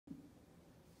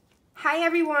Hi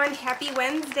everyone, happy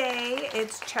Wednesday.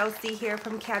 It's Chelsea here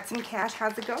from Cats and Cash.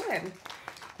 How's it going?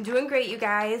 Doing great, you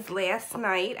guys. Last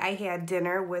night I had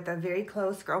dinner with a very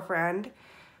close girlfriend.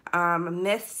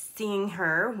 Missed seeing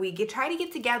her. We try to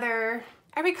get together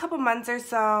every couple months or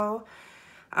so.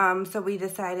 So we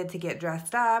decided to get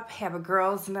dressed up, have a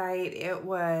girls' night. It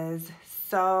was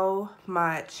so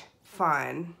much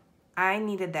fun. I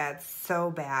needed that so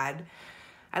bad.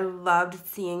 I loved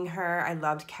seeing her. I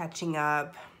loved catching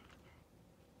up,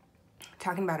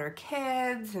 talking about her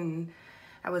kids, and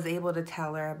I was able to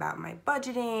tell her about my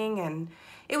budgeting, and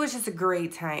it was just a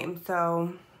great time.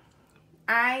 So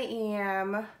I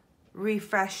am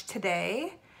refreshed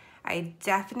today. I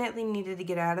definitely needed to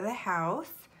get out of the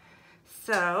house.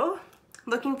 So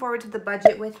looking forward to the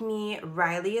budget with me.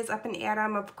 Riley is up and at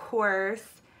 'em, of course.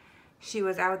 She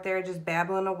was out there just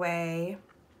babbling away.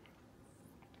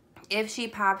 If she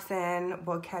pops in,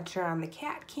 we'll catch her on the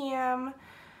cat cam.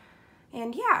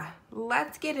 And yeah,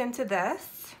 let's get into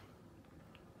this.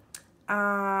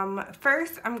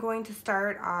 First, I'm going to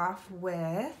start off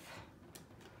with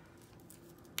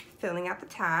filling out the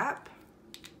top.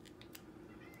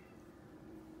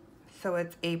 So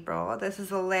it's April. This is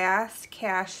the last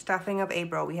cash stuffing of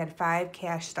April. We had 5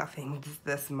 cash stuffings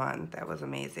this month. That was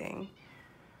amazing.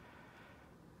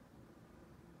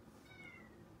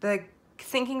 The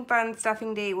sinking fund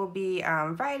stuffing date will be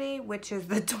Friday, which is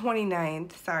the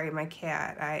 29th. Sorry, my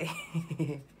cat.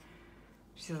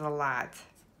 She's a lot.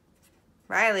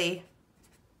 Riley.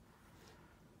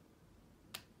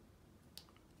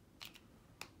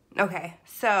 Okay,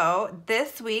 so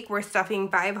this week we're stuffing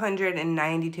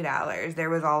 $592. There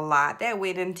was a lot that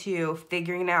went into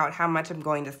figuring out how much I'm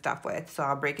going to stuff with, so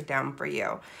I'll break it down for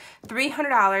you.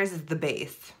 $300 is the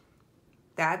base.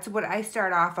 That's what I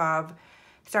start off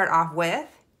with,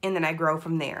 and then I grow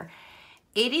from there.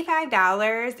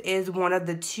 $85 is one of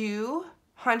the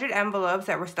 200 envelopes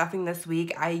that we're stuffing this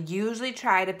week. I usually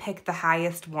try to pick the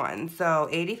highest one, so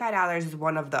 $85 is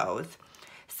one of those.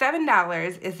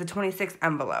 $7 is the 26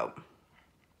 envelope.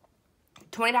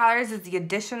 $20 is the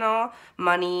additional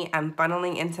money I'm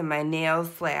funneling into my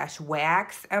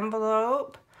nails/wax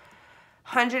envelope.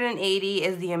 $180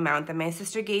 is the amount that my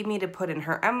sister gave me to put in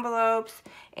her envelopes,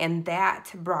 and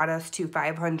that brought us to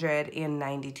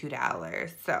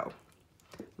 $592. So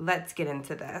let's get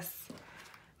into this.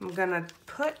 I'm gonna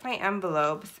put my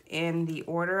envelopes in the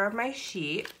order of my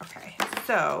sheet. Okay,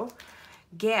 so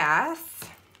gas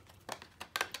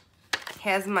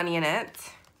has money in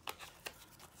it,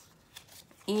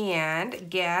 and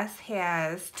gas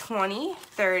has 20,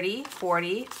 30,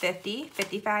 40, 50,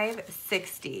 55,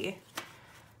 60.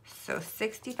 So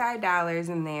 $65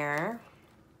 in there.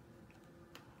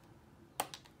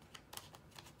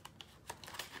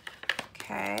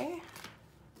 Okay.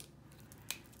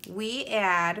 We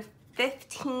add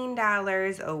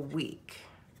 $15 a week.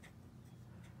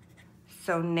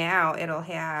 So now it'll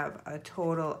have a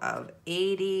total of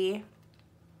 80,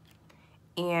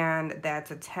 and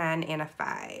that's a 10 and a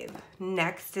 5.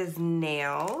 Next is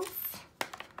nails.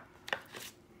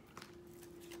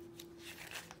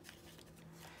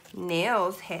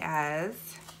 Nails has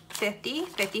 50,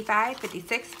 55,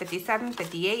 56, 57,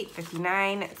 58,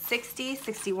 59, 60,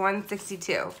 61,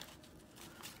 62.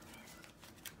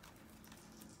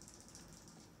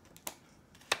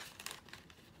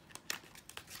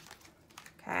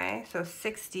 Okay, so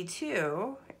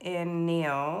 62 in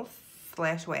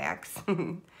nails/wax.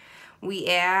 We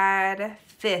add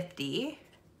 50.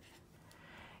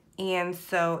 And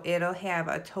so it'll have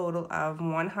a total of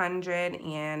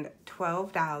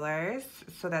 $112.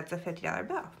 So that's a $50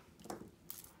 bill.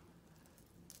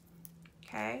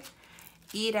 Okay.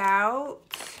 Eat Out.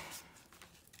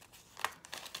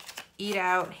 Eat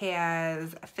Out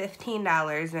has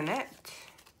 $15 in it.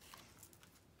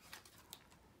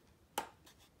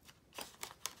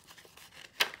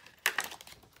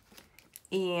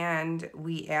 And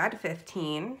we add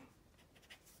 15.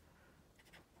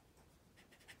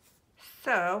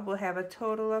 So we'll have a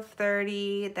total of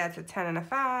 30. That's a 10 and a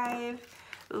 5.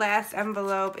 Last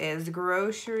envelope is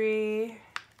grocery.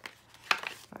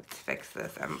 Let's fix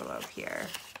this envelope here.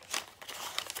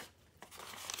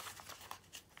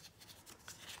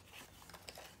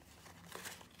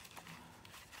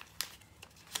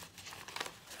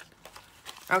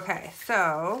 Okay,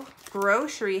 so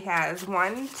grocery has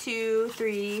 1, 2,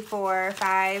 3, 4,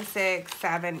 5, 6,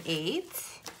 7, 8.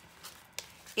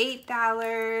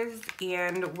 $8,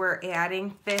 and we're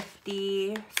adding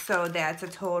 50, so that's a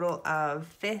total of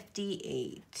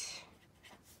 58.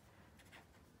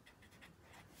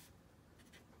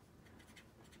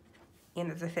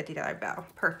 And it's a $50 bill.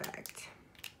 Perfect.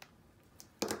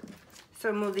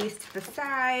 So move these to the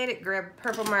side, grab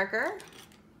purple marker,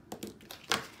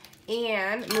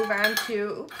 and move on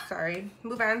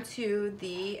to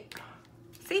the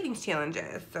savings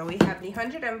challenges. So we have the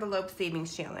 100 envelope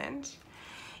savings challenge,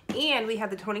 and we have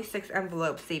the 26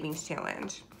 envelope savings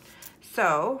challenge.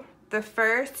 So the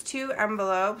first two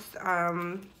envelopes,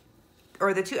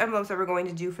 or the two envelopes that we're going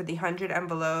to do for the 100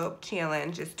 envelope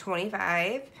challenge is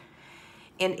 25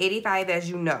 and 85, as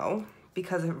you know,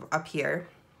 because of up here.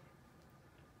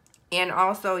 And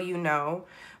also, you know,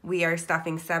 we are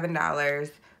stuffing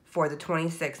 $7 for the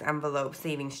 26 envelope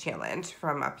savings challenge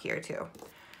from up here too.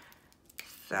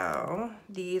 So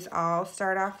these all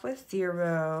start off with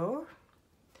 0.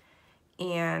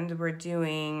 And we're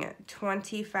doing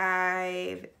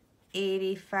 25,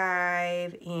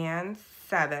 85, and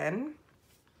 7.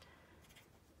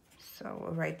 So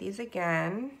we'll write these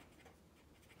again.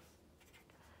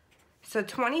 So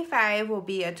 25 will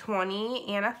be a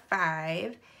 20 and a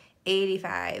 5.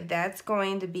 85, that's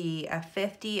going to be a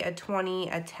 50, a 20,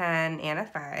 a 10, and a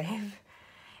 5.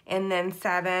 And then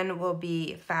 7 will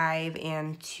be 5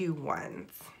 and 2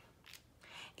 ones.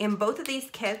 And both of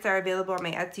these kits are available on my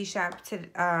Etsy shop.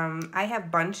 I have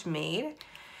bunch made.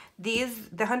 The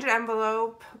 100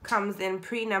 envelope comes in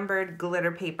pre-numbered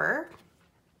glitter paper.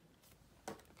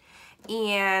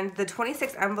 And the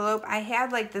 26 envelope, I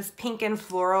have like this pink and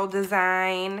floral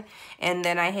design, and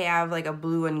then I have like a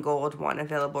blue and gold one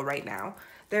available right now.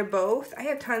 They're both, I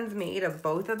have tons made of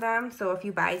both of them, so if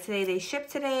you buy today, they ship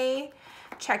today.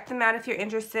 Check them out if you're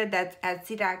interested. That's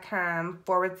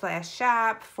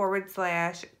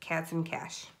etsy.com/shop/cats and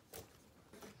cash.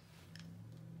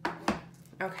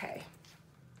 Okay.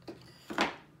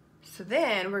 So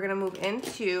then we're gonna move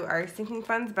into our sinking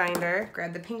funds binder.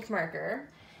 Grab the pink marker.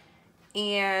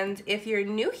 And if you're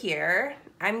new here,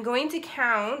 I'm going to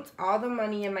count all the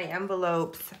money in my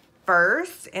envelopes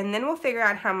first, and then we'll figure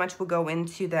out how much will go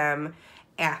into them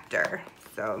after.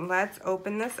 So let's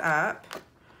open this up.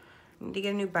 I need to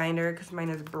get a new binder because mine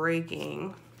is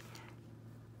breaking.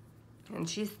 And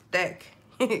she's thick.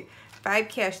 5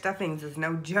 cash stuffings is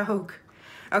no joke.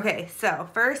 Okay, so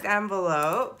first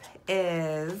envelope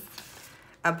is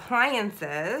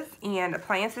appliances, and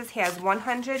appliances has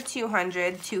 100,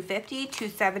 200, 250,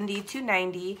 270,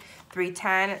 290,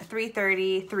 310,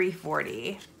 330,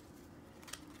 340.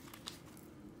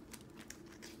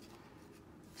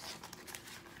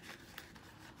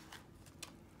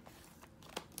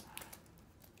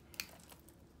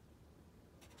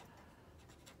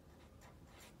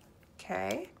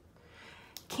 Okay.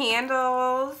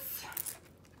 Candles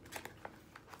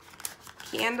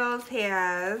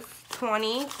has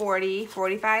 20, 40,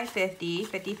 45, 50,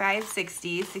 55,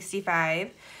 60,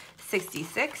 65,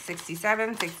 66,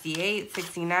 67, 68,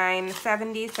 69,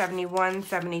 70, 71,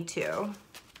 72.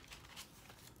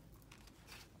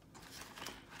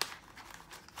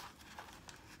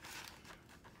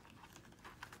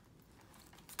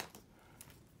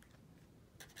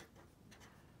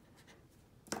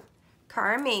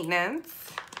 Car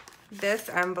maintenance, this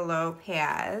envelope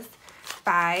has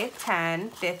 5,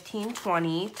 10, 15,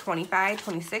 20, 25,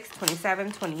 26,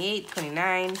 27, 28,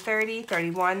 29, 30,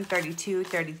 31, 32,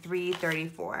 33,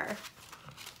 34.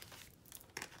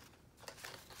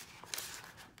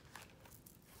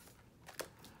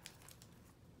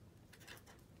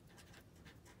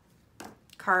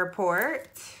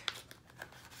 Carport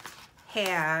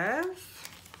has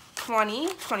 20,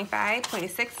 25,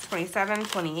 26, 27,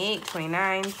 28,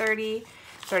 29, 30,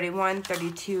 31,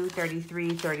 32,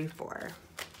 33, 34.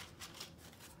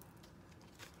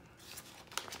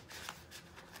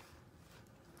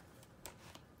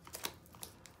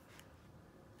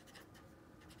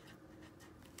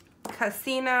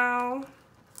 Casino.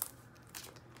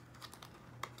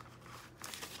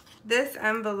 This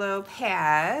envelope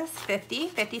has 50,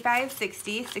 55,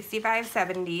 60, 65,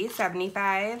 70,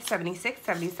 75, 76,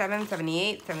 77,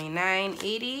 78, 79,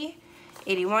 80,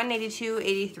 81, 82,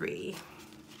 83.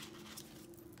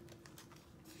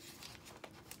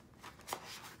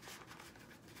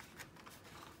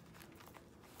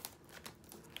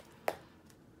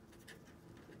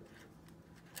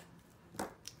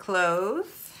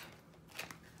 Clothes.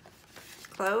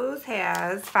 Clothes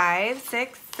has 5,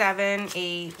 6, 7,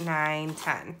 8, 9,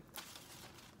 10.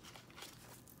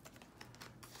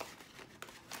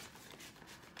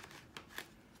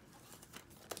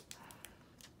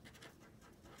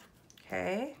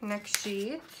 Okay, next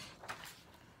sheet.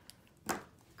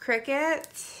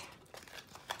 Cricut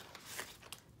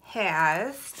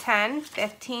has 10,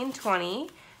 15, 20,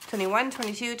 21,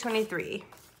 22, 23.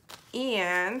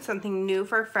 And something new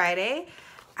for Friday,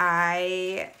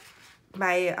 my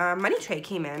money tray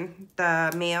came in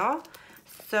the mail.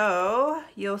 So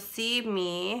you'll see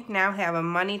me now have a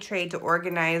money tray to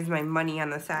organize my money on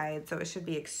the side, so it should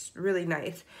be really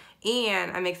nice.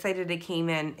 And I'm excited it came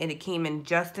in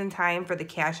just in time for the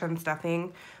cash on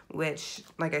stuffing, which,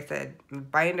 like I said,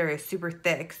 binder is super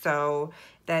thick, so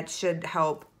that should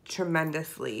help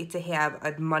tremendously to have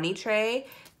a money tray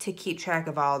to keep track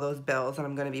of all those bills that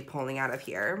I'm going to be pulling out of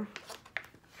here.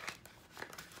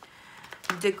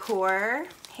 Decor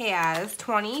has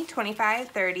 20, 25,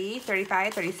 30,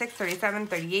 35, 36, 37,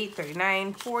 38,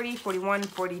 39, 40, 41,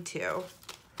 42.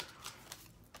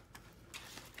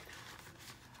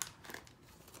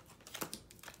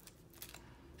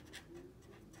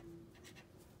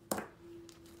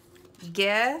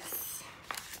 Gifts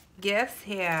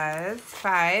has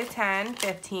 5, 10,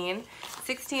 15,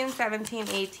 16, 17,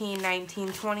 18,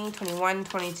 19, 20, 21,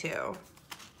 22.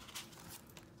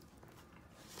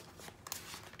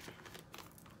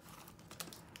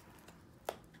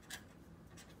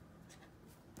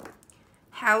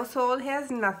 Household has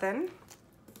nothing.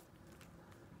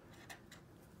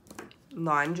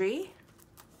 Laundry.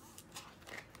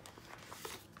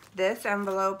 This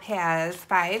envelope has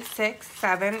 5, 6,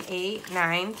 7, 8,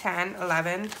 9, 10,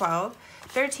 11, 12,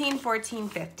 13, 14,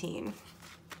 15.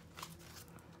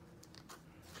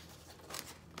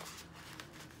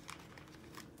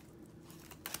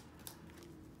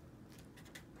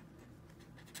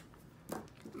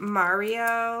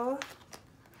 Mario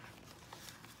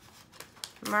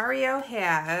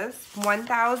has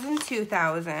 1,000,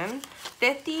 2,000,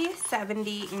 50,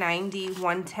 70, 90,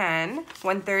 110,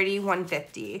 130,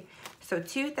 150. So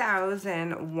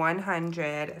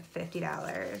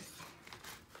 $2,150.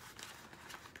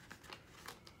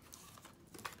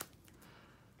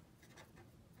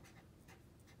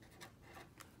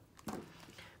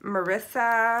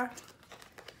 Marissa,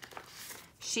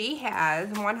 she has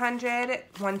 100,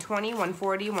 120,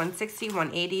 140, 160,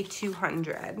 180,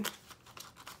 200.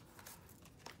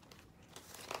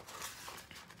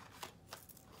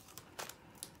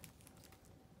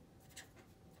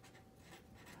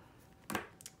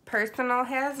 Personal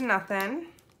has nothing.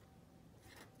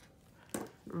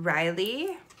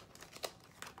 Riley,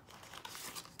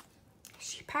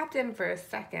 she popped in for a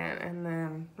second and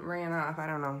then ran off, I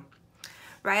don't know.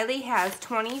 Riley has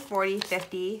 20, 40,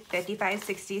 50, 55,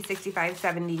 60, 65,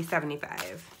 70,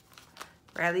 75.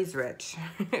 Riley's rich.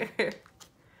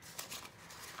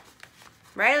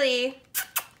 Riley.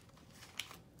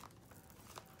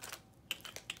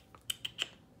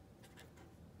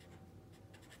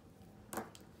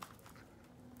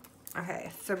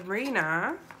 Okay,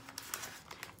 Sabrina,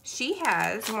 she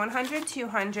has 100,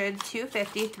 200,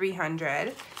 250,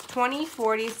 300, 20,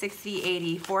 40, 60,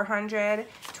 80, 400,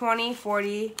 20,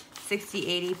 40, 60,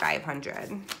 80,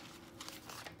 500.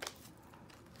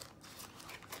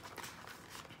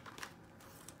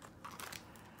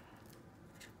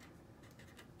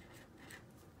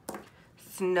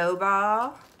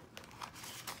 Snowball.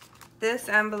 This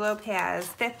envelope has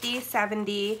 50,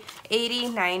 70, 80,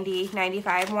 90,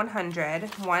 95, 100,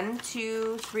 1,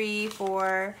 2, 3,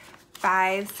 4,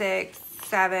 5, 6,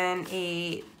 7,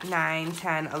 8, 9,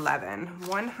 10, 11.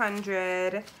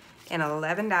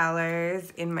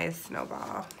 $111 in my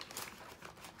snowball.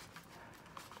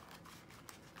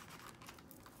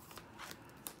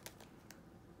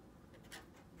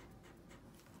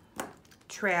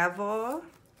 Travel.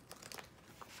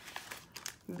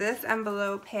 This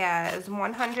envelope has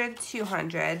 100,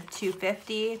 200,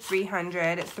 250,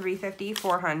 300, 350,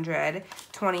 400,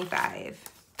 25.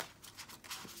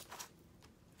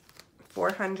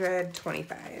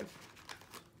 425.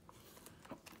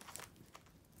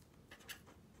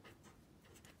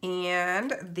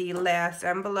 And the last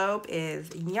envelope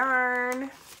is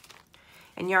yarn.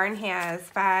 And yarn has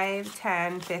 5,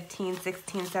 10, 15,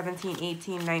 16, 17,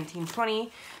 18, 19,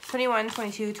 20, 21,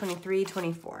 22, 23,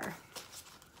 24.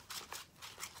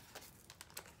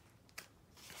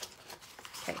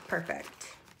 Okay,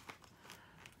 perfect.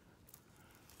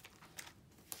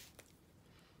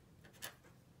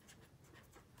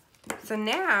 So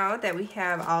now that we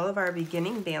have all of our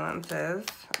beginning balances,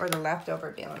 or the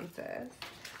leftover balances,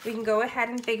 we can go ahead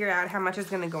and figure out how much is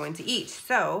going to go into each.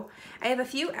 So I have a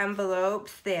few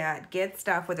envelopes that get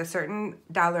stuff with a certain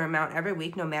dollar amount every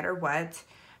week, no matter what,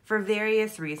 for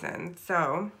various reasons.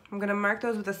 So I'm going to mark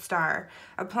those with a star.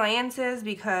 Appliances,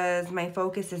 because my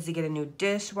focus is to get a new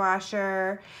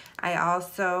dishwasher. I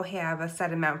also have a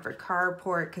set amount for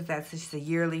carport, because that's just a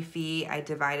yearly fee. I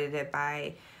divided it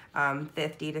by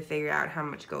 50 to figure out how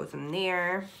much goes in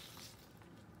there.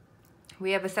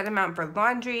 We have a set amount for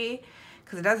laundry,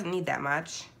 because it doesn't need that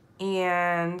much,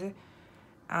 and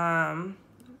a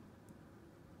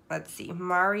let's see,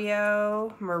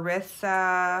 Mario,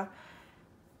 Marissa,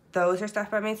 those are stuffed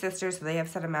by my sisters, so they have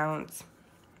set amounts.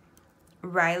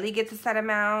 Riley gets a set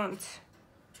amount.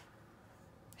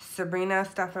 Sabrina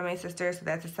stuff for my sister, so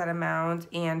that's a set amount.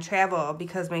 And travel,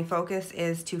 because my focus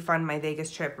is to fund my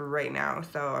Vegas trip right now.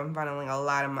 So I'm funneling a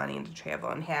lot of money into travel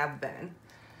and have been.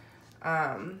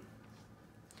 I'm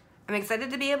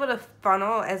excited to be able to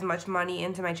funnel as much money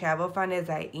into my travel fund as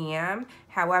I am.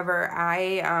 However,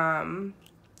 I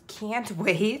can't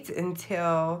wait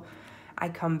until I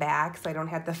come back so I don't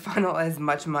have to funnel as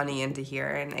much money into here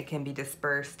and it can be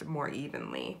dispersed more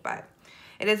evenly. But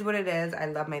it is what it is. I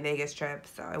love my Vegas trip,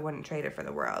 so I wouldn't trade it for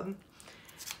the world.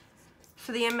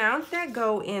 So the amounts that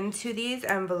go into these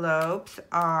envelopes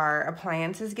are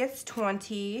appliances gets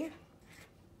 20,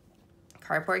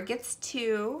 cardboard gets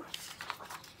 2,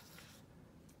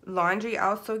 laundry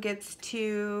also gets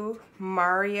 2,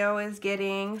 Mario is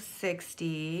getting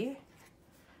 60,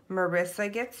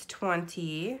 Marissa gets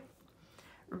 20,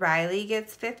 Riley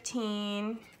gets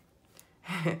 15,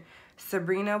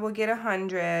 Sabrina will get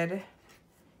 100,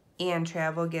 and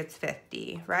travel gets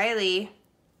 50. Riley.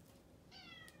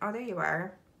 Oh, there you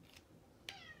are.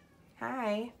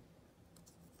 Hi.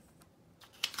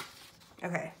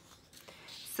 Okay.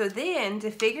 So then,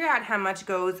 to figure out how much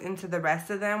goes into the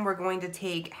rest of them, we're going to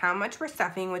take how much we're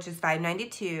stuffing, which is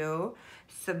 $5.92,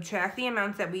 subtract the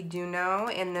amounts that we do know,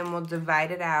 and then we'll divide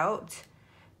it out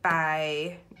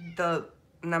by the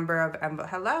number of envelopes.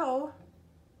 Hello?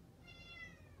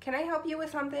 Can I help you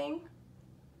with something?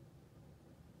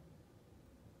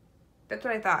 That's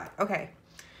what I thought. Okay.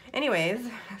 Anyways,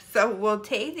 so we'll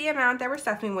take the amount that we're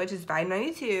stuffing, which is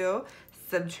 $5.92,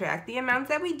 subtract the amounts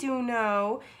that we do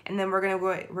know, and then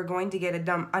we're going to get a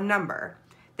number.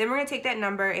 Then we're going to take that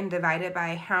number and divide it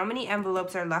by how many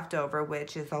envelopes are left over,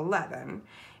 which is 11,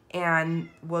 and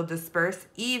we'll disperse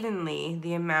evenly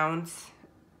the amounts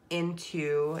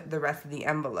into the rest of the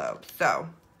envelope. So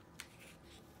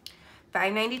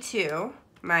 $5.92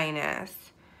 minus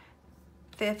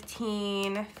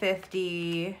 15,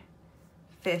 50,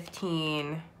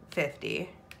 15, 50,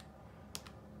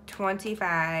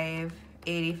 25,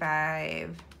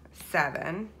 85,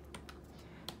 7,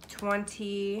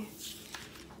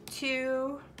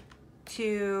 22,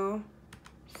 2,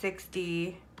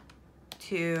 60,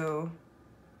 2,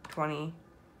 20,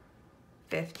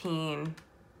 15,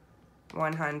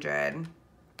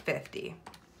 150.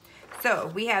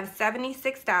 So we have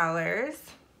 $76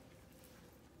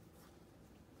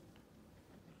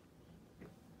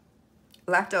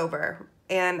 left over.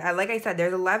 And like I said,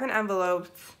 there's 11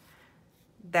 envelopes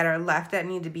that are left that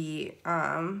need to be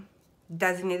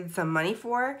designated some money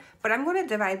for, but I'm going to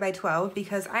divide by 12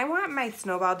 because I want my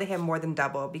snowball to have more than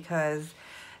double, because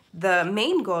the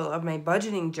main goal of my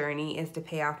budgeting journey is to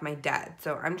pay off my debt.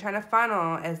 So I'm trying to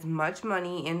funnel as much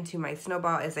money into my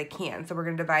snowball as I can. So we're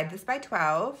going to divide this by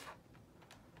 12.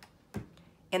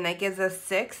 And that gives us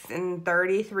 6 and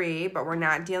 33, but we're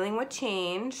not dealing with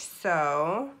change.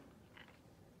 So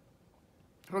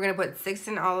we're going to put 6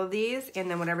 in all of these,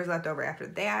 and then whatever's left over after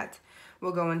that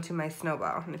will go into my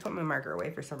snowball. Let me put my marker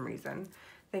away for some reason.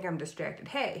 I think I'm distracted.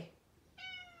 Hey,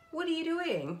 what are you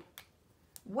doing?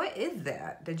 What is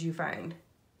that did you find?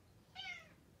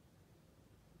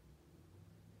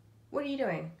 What are you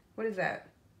doing? What is that?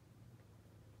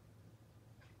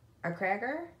 A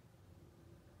cracker?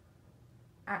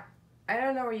 I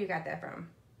don't know where you got that from.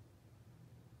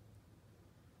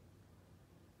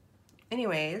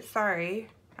 Anyways, sorry.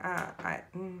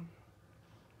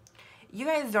 You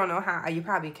guys don't know how, you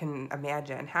probably can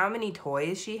imagine how many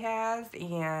toys she has,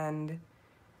 and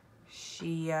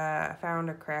she found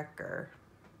a cracker,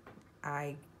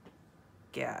 I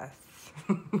guess.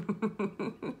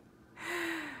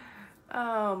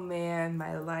 Oh man,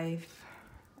 my life.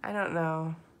 I don't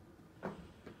know.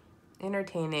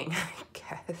 Entertaining, I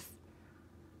guess.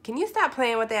 Can you stop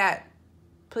playing with that,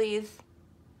 please?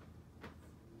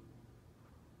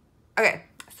 Okay,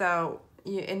 so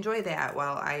you enjoy that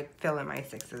while I fill in my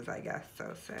 6s, I guess.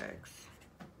 So 6.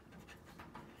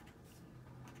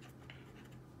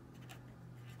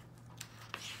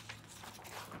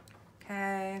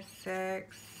 Okay,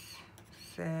 6,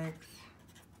 6,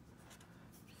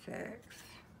 6,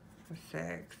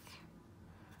 6.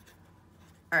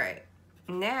 All right,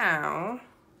 now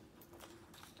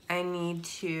I need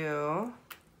to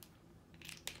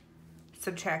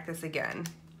subtract this again.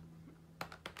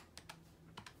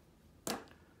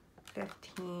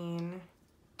 15,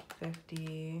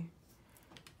 50,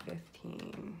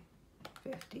 15,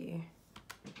 50,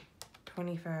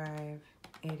 25,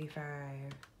 85,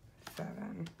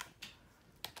 7,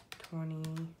 20,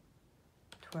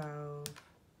 12,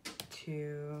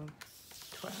 2,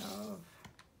 12,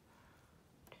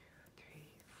 2, 3,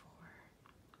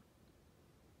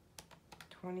 4,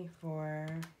 24,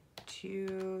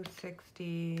 2,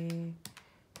 60,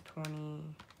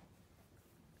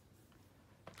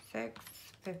 26,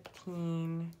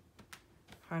 15,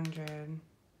 100,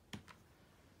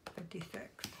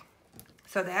 56.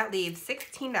 So that leaves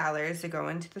 $16 to go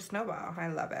into the snowball. I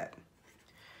love it.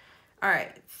 All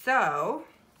right, so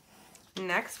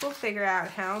next we'll figure out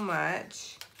how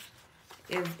much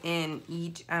is in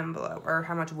each envelope, or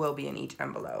how much will be in each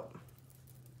envelope.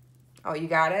 Oh, you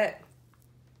got it?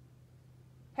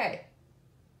 Hey,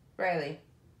 Riley.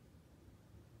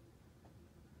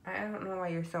 I don't know why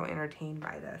you're so entertained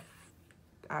by this.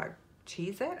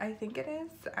 Cheez-It, I think it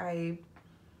is.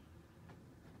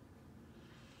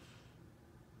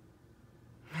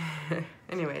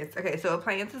 Anyways, okay, so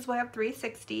appliances will have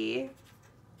 360.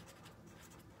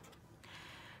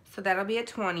 So that'll be a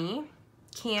 20.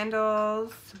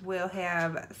 Candles will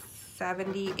have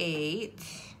 78.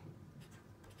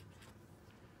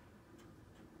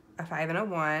 A 5 and a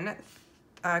 1.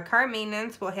 Car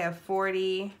maintenance will have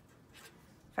 40.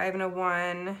 5 and a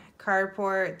 1.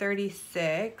 Carport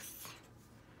 36.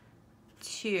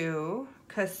 2.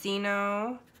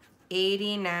 Casino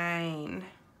 89.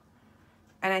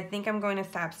 And I think I'm going to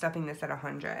stop stuffing this at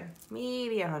 100.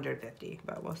 Maybe 150,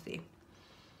 but we'll see.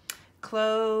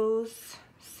 Clothes,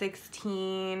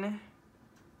 16,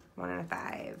 1 and a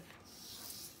 5.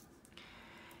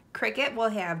 Cricut will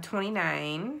have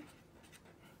 29.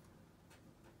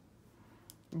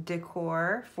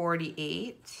 Decor,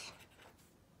 48.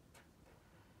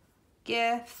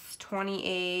 Gifts,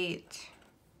 28.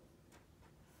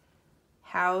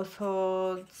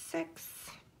 Household, 6.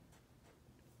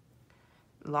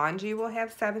 Laundry will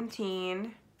have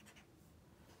 17.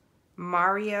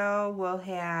 Mario will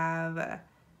have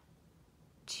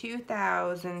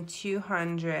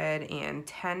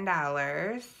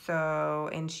 $2,210. So,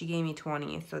 and she gave me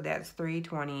 20, so that's 3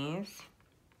 20s.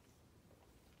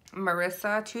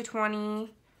 Marissa,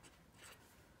 220.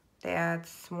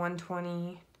 That's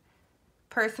 120.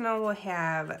 Personal will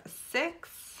have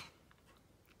 6.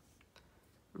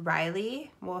 Riley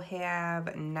will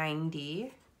have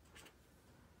 90.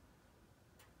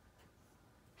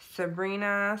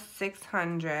 Sabrina,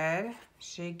 600.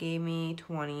 She gave me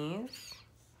 20s.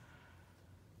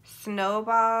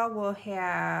 Snowball will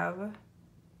have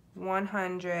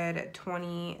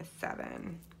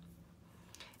 127.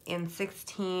 And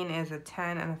 16 is a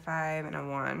 10 and a 5 and a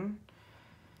 1.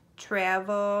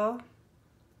 Travel,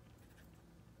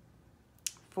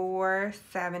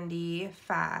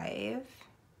 475.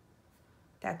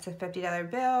 That's a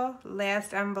 $50 bill.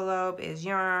 Last envelope is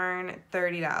yarn,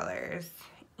 $30.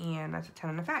 And that's a 10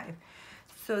 and a 5.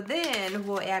 So then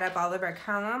we'll add up all of our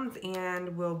columns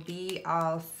and we'll be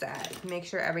all set. Make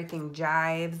sure everything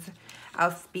jives.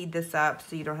 I'll speed this up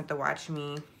so you don't have to watch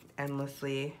me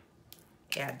endlessly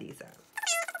add these up.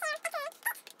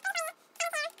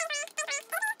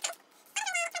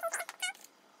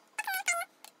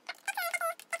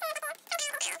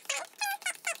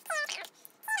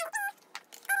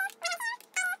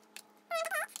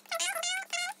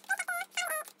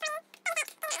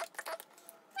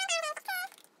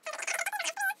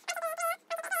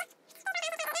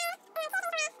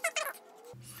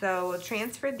 So we'll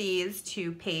transfer these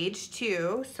to page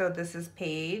 2. So this is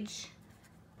page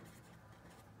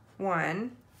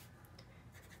 1,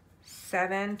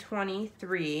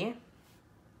 723,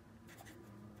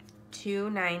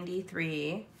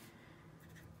 293,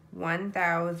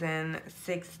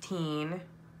 1016,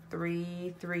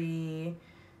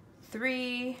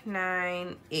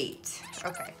 33398.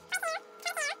 Okay.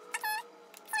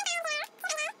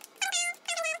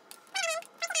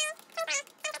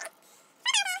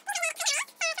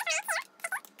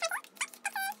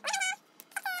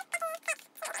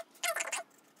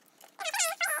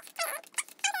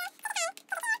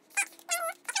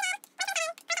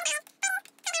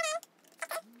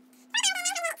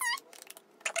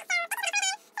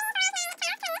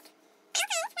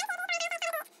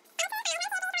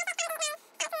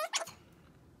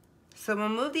 So we'll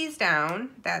move these down.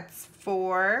 That's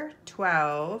 4,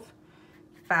 12,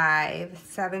 5,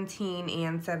 17,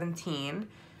 and 17.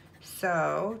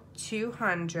 So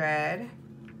 200,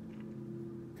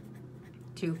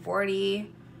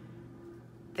 240,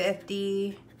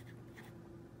 50,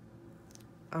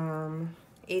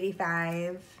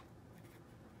 85,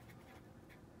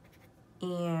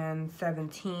 and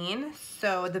 17.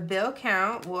 So the bill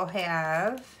count will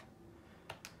have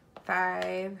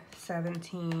 5,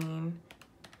 17,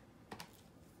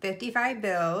 55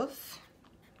 bills,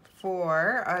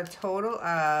 for a total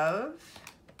of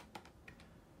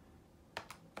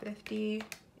 50,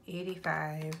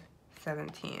 85,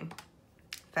 17,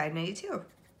 592.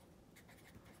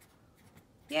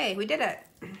 Yay, we did it.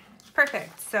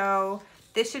 Perfect. So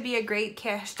this should be a great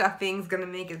cash stuffing. It's gonna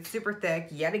make it super thick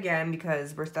yet again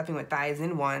because we're stuffing with 5s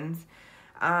and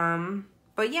 1s.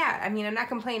 But yeah, I mean, I'm not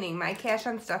complaining. My cash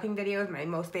on stuffing video is my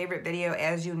most favorite video,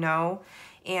 as you know.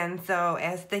 And so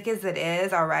as thick as it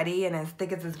is already and as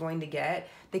thick as it's going to get,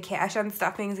 the cash on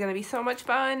stuffing is gonna be so much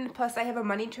fun. Plus I have a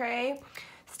money tray.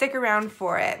 Stick around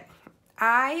for it.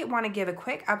 I wanna give a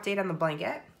quick update on the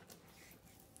blanket.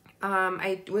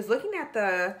 I was looking at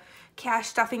the cash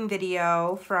stuffing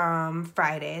video from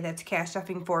Friday. That's cash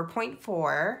stuffing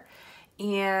 4.4.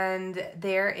 And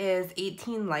there is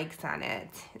 18 likes on it.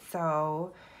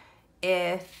 So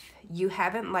if you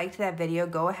haven't liked that video,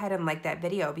 go ahead and like that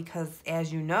video because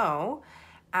as you know,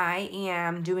 I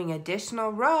am doing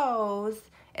additional rows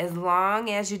as long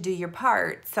as you do your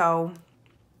part. So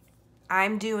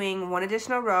I'm doing 1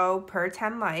 additional row per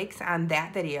 10 likes on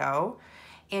that video.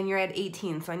 And you're at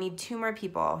 18, so I need 2 more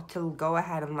people to go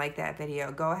ahead and like that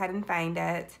video. Go ahead and find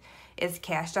it. It's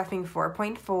cash stuffing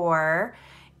 4.4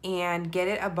 and get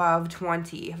it above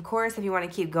 20. Of course, if you want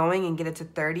to keep going and get it to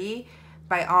 30,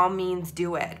 by all means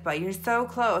do it. But you're so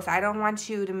close. I don't want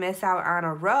you to miss out on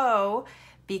a row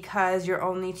because you're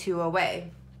only 2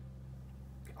 away.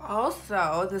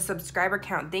 Also, the subscriber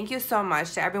count. Thank you so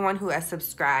much to everyone who has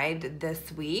subscribed this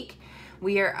week.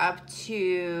 We are up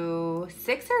to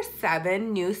 6 or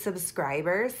 7 new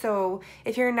subscribers. So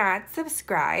if you're not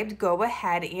subscribed, go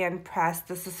ahead and press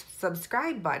the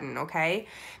subscribe button, okay?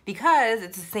 Because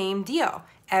it's the same deal.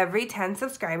 Every 10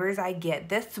 subscribers I get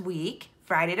this week,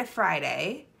 Friday to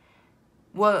Friday,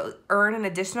 will earn an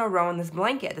additional row in this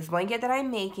blanket. This blanket that I'm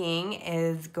making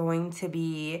is going to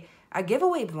be a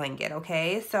giveaway blanket,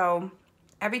 okay? So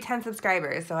every 10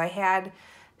 subscribers. So I had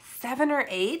 7 or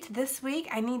 8 this week.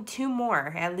 I need 2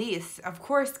 more at least. Of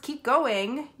course, keep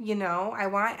going. You know, I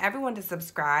want everyone to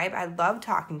subscribe. I love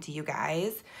talking to you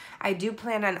guys. I do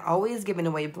plan on always giving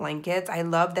away blankets. I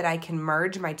love that I can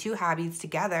merge my 2 hobbies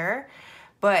together,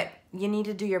 but you need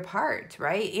to do your part,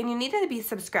 right? And you need to be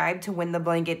subscribed to win the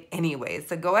blanket anyway.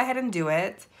 So go ahead and do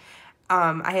it.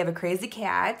 I have a crazy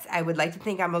cat. I would like to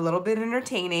think I'm a little bit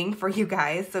entertaining for you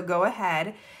guys. So go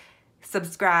ahead.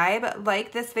 Subscribe,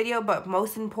 like this video, but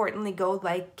most importantly, go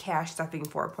like cash stuffing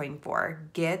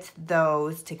 4.4. Get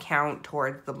those to count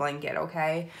towards the blanket,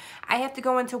 okay? I have to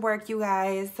go into work, you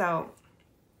guys, so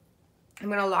I'm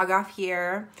gonna log off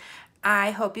here.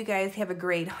 I hope you guys have a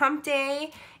great hump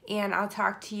day, and I'll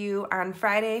talk to you on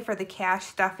Friday for the cash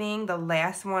stuffing, the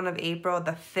last one of April,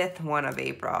 the 5th one of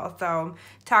April. So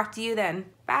talk to you then.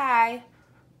 Bye.